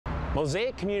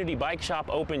Mosaic Community Bike Shop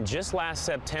opened just last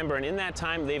September, and in that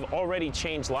time, they've already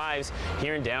changed lives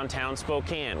here in downtown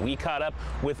Spokane. We caught up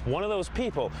with one of those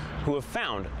people who have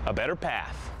found a better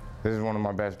path. This is one of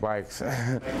my best bikes.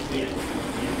 Been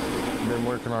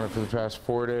working on it for the past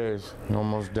 4 days. I'm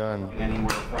almost done. Anywhere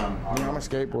from? Yeah, I'm a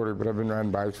skateboarder, but I've been riding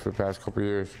bikes for the past couple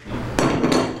years.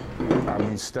 I've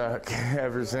been stuck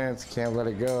ever since. Can't let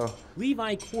it go.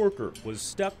 Levi Corker was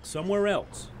stuck somewhere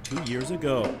else 2 years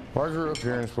ago. Well, I grew up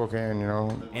here in Spokane, you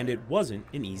know. And it wasn't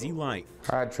an easy life.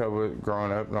 I had trouble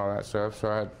growing up and all that stuff,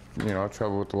 so I had, you know,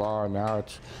 trouble with the law, and now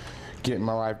it's getting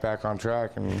my life back on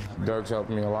track, and Doug's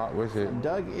helping me a lot with it.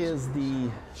 Doug is the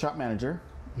shop manager.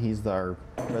 He's our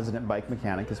resident bike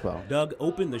mechanic as well. Doug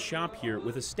opened the shop here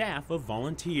with a staff of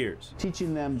volunteers.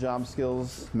 Teaching them job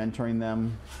skills, mentoring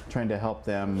them, trying to help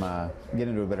them get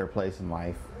into a better place in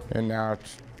life. And now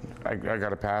I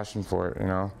got a passion for it, you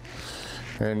know.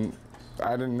 And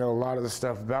I didn't know a lot of the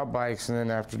stuff about bikes, and then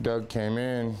after Doug came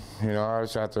in, you know, I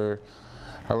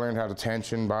learned how to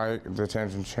tension bike, the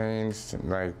tension changed, and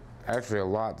like actually a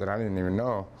lot that I didn't even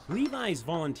know. Levi's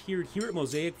volunteered here at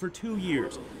Mosaic for 2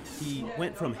 years. He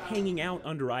went from hanging out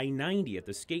under I-90 at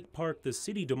the skate park the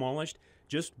city demolished,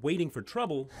 just waiting for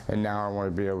trouble. And now I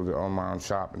want to be able to own my own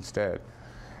shop instead.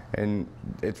 And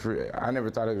I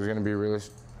never thought it was going to be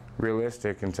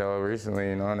realistic until recently,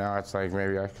 you know. Now it's like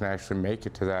maybe I can actually make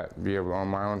it to that, be able to own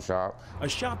my own shop. A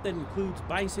shop that includes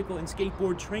bicycle and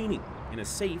skateboard training in a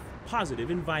safe, positive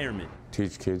environment.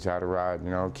 Teach kids how to ride, you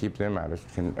know, keep them out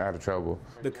of trouble.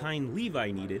 The kind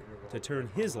Levi needed to turn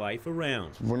his life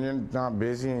around. When you're not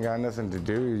busy and got nothing to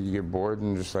do, you get bored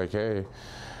and just like, hey,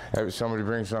 if somebody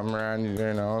brings something around,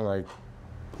 you know, like,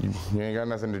 you ain't got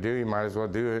nothing to do, you might as well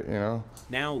do it, you know.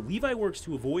 Now, Levi works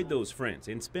to avoid those friends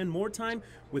and spend more time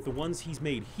with the ones he's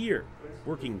made here,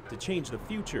 working to change the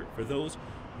future for those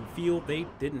who feel they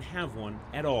didn't have one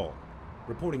at all.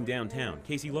 Reporting downtown,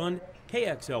 Lund,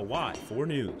 KXLY 4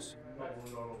 News.